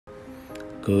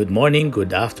Good morning,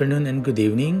 good afternoon, and good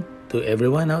evening to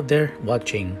everyone out there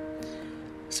watching.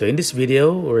 So in this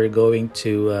video, we're going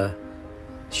to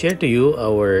share to you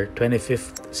our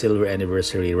 25th silver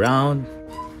anniversary round,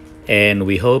 and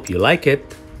we hope you like it.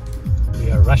 We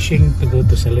are rushing to go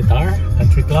to Seletar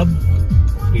Country Club.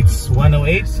 It's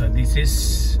 1:08, so this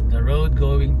is the road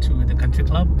going to the country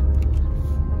club.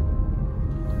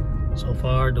 So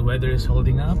far, the weather is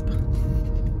holding up.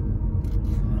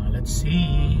 Let's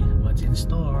see what's in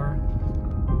store.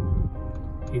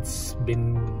 It's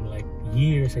been like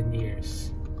years and years.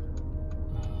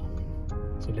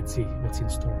 So let's see what's in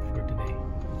store for today.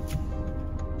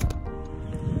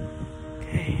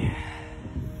 Okay.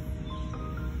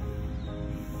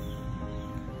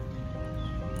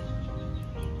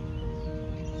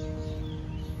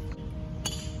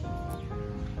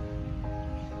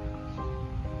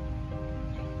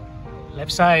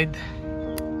 Left side.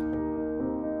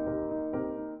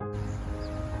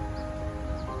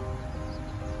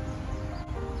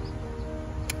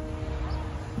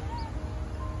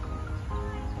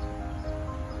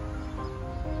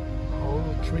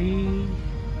 Tree.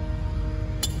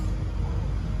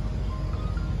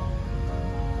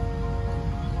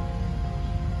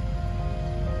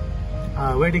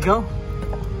 Where'd it go?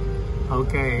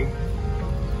 Okay.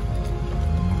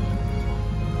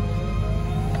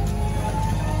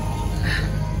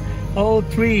 Hole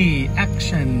 3,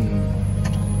 action.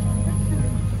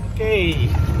 Okay.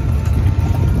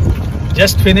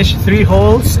 Just finished 3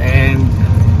 holes and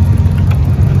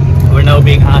we're now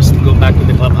being asked to go back to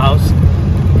the clubhouse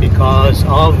because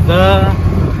of the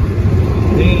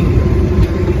rain.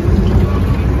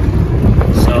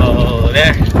 So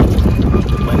there,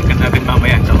 balikan natin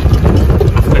mamaya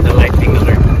after the lightning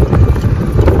alert.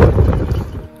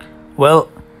 Well,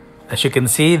 as you can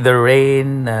see, the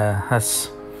rain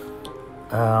has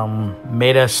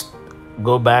made us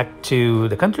go back to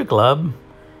the country club,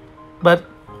 but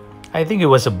I think it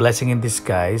was a blessing in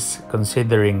disguise,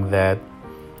 considering that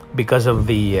because of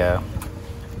the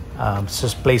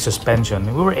play suspension,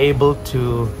 we were able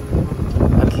to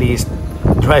at least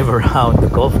drive around the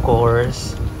golf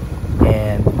course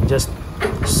and just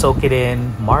soak it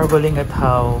in, marveling at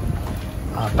how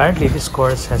apparently this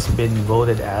course has been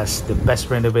voted as the best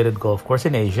renovated golf course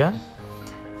in Asia.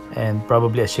 And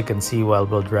probably, as you can see while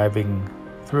we're driving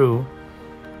through,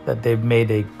 that they've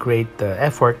made a great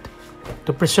effort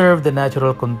to preserve the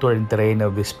natural contour and terrain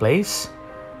of this place.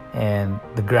 And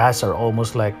the grass are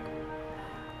almost like,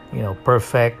 you know,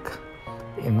 perfect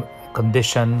in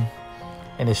condition,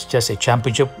 and it's just a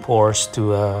championship course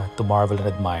to marvel and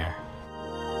admire.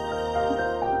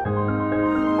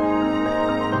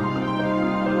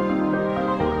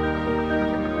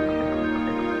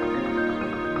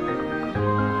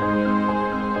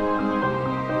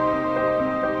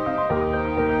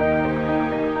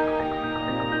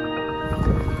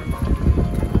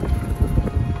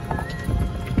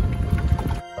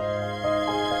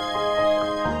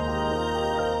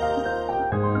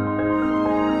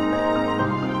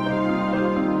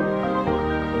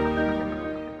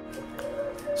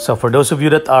 So for those of you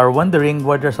that are wondering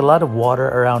why there's a lot of water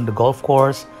around the golf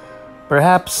course,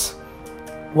 perhaps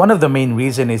one of the main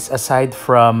reasons is, aside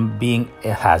from being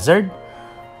a hazard,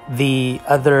 the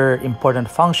other important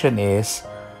function is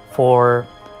for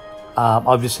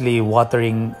obviously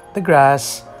watering the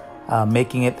grass,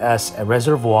 making it as a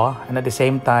reservoir, and at the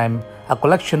same time a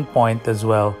collection point as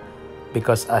well,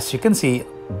 because as you can see,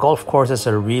 golf courses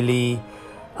are really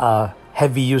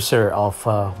heavy user of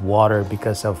water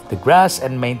because of the grass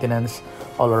and maintenance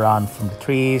all around, from the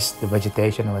trees, the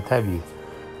vegetation, and what have you.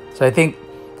 So I think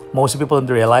most people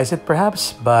don't realize it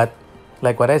perhaps, but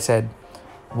like what I said,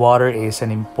 water is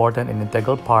an important and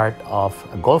integral part of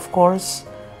a golf course,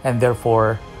 and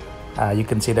therefore you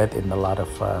can see that in a lot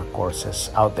of courses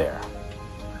out there.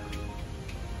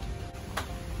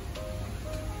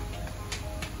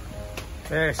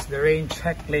 There's the rain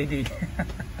check lady.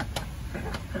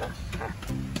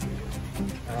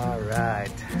 All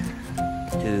right.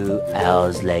 2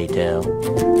 hours later.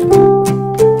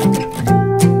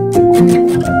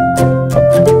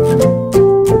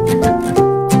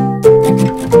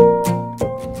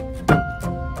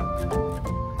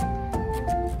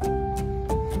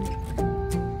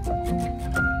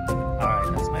 Alright,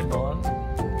 that's my ball.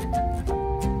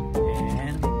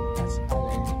 And that's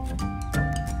Ale.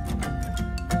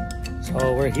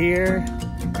 So we're here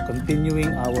continuing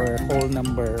our hole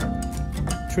number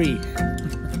 3.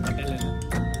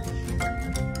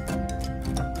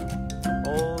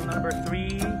 Hole number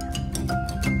 3.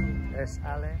 There's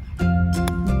Ale.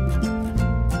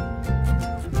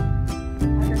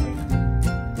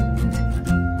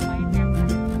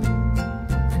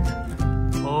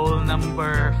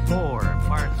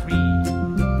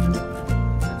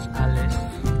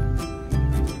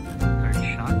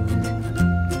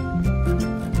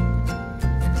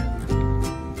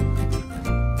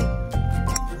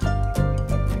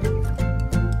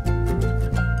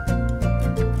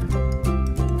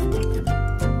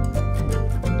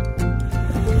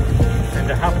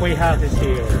 halfway house is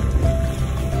here.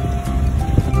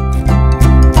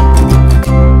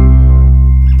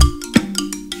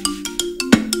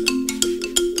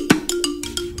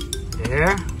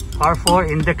 There, par 4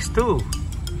 index 2.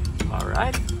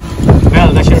 Alright.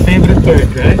 Well, that's your favorite bird,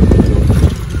 right?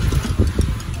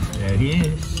 There he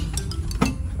is.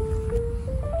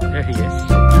 There he is.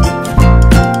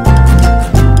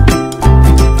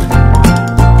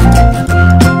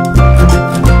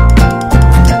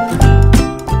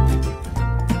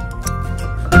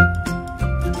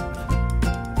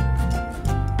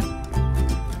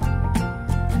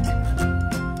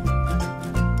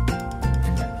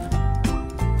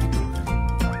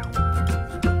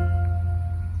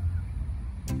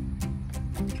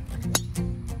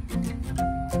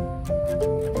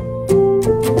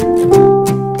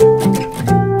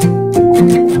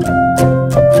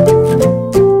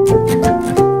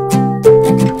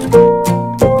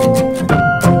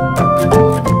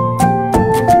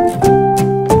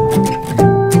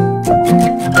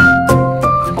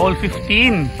 Hole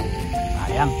 15.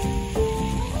 Sayang.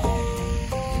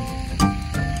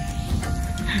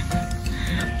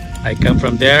 I come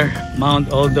from there,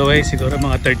 mount all the way, siguro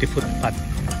mga 30-foot putt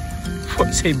for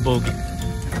say bogey.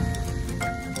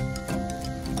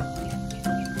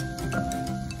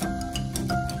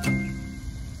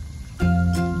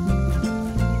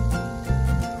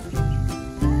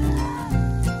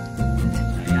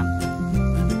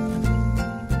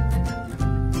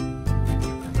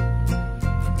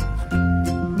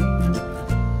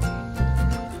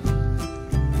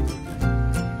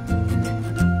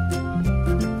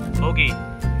 Bogey.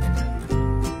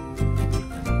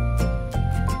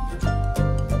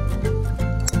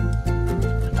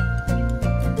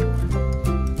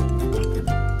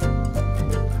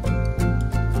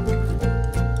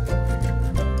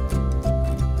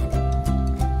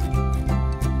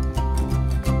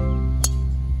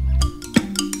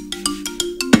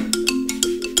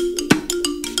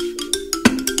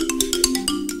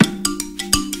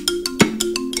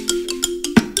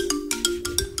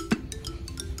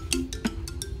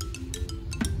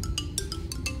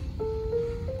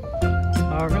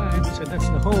 Alright, so that's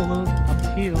the hole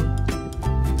uphill.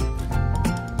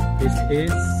 This is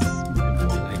my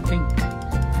hole, I think.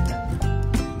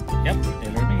 Yep,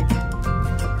 tailor made.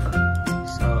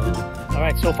 So,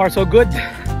 alright, so far so good.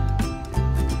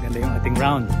 Maganda yung ating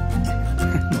round.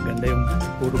 Maganda yung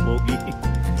puro bogey.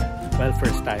 Well,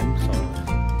 first time, so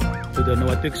we don't know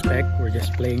what to expect. We're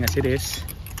just playing as it is.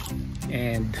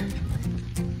 And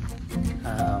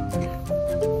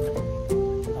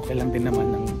okay lang din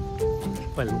naman ng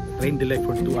rain delay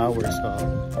for 2 hours, so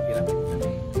you know.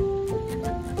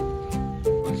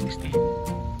 116.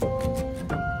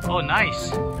 Oh,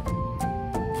 nice.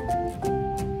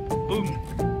 Boom.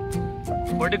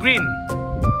 For the green.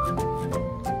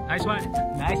 Nice one.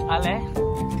 Nice, Ale.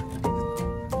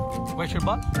 Where's your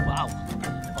ball? Wow.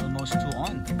 Almost 2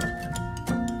 on.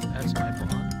 That's my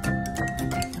ball.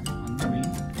 On the green.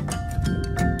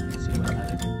 Let's see what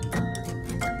Ale can do.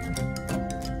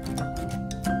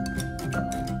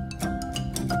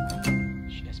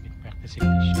 She has been practicing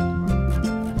this shot for a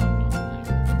long time.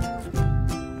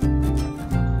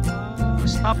 Oh,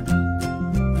 stop.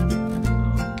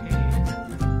 Okay.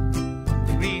 On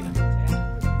the green.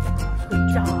 Good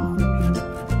job.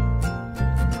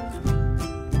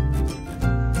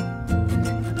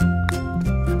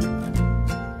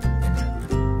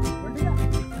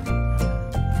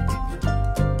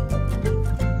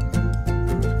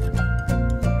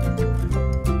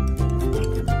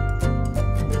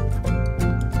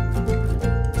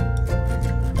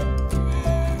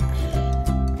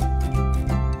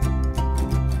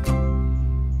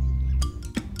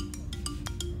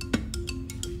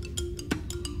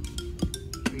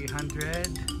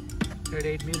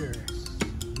 .38 meters,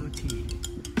 blue tee.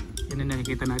 Yan ang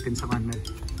nakikita natin sa camera.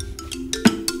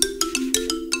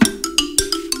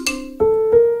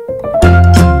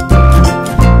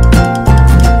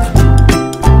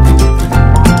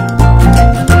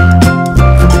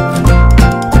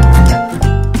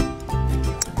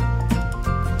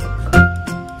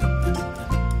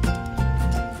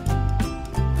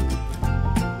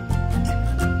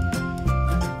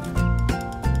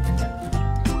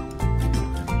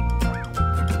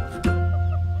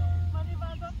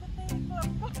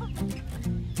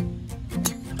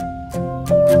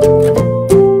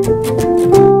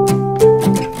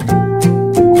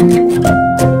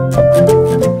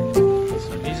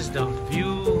 So this is the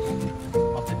view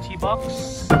of the tee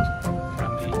box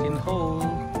from the 18th hole,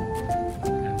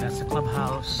 and that's the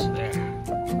clubhouse there.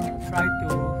 I'll try to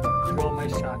draw my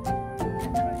shot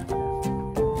right there.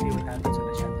 See what happens with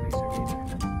the shot tracer later.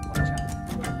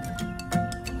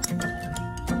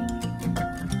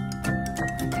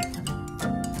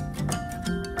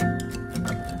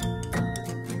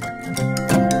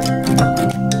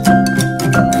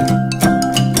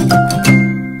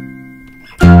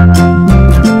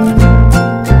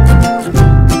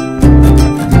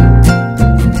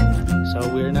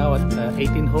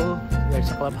 hole.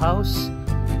 There's a clubhouse,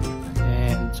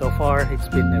 and so far it's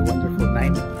been a wonderful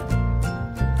night.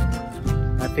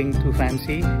 Nothing too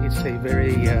fancy. It's a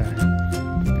very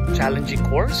challenging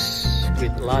course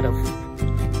with a lot of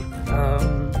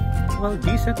well,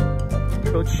 decent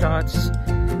approach shots,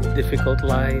 difficult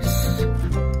lies,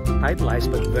 tight lies,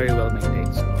 but very well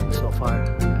maintained. So far,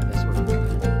 that's what we're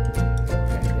doing.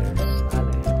 And there's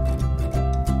Ale.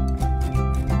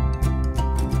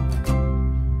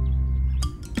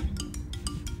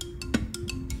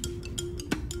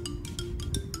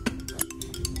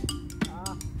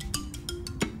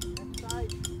 Next side.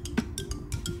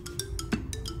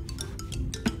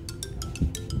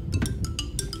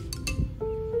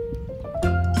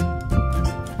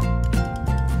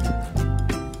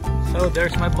 So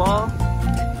there's my ball,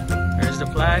 there's the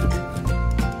flag,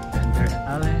 and there's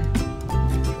Ale.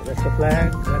 That's the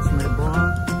flag, that's my ball.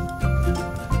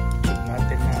 Check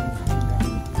natin ang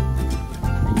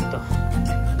dito,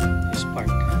 this part.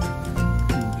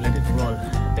 Let it roll.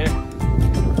 There,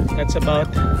 that's about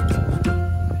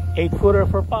 8-footer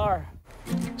for par.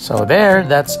 So there,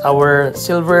 that's our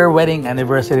silver wedding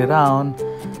anniversary round.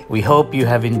 We hope you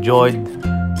have enjoyed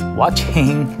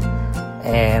watching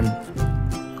and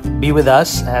be with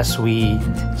us as we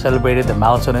celebrated the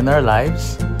milestone in our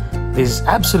lives. This is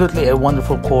absolutely a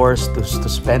wonderful course to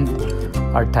spend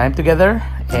our time together.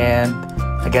 And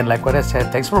again, like what I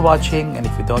said, thanks for watching. And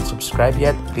if you don't subscribe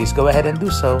yet, please go ahead and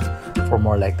do so for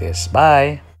more like this.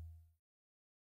 Bye!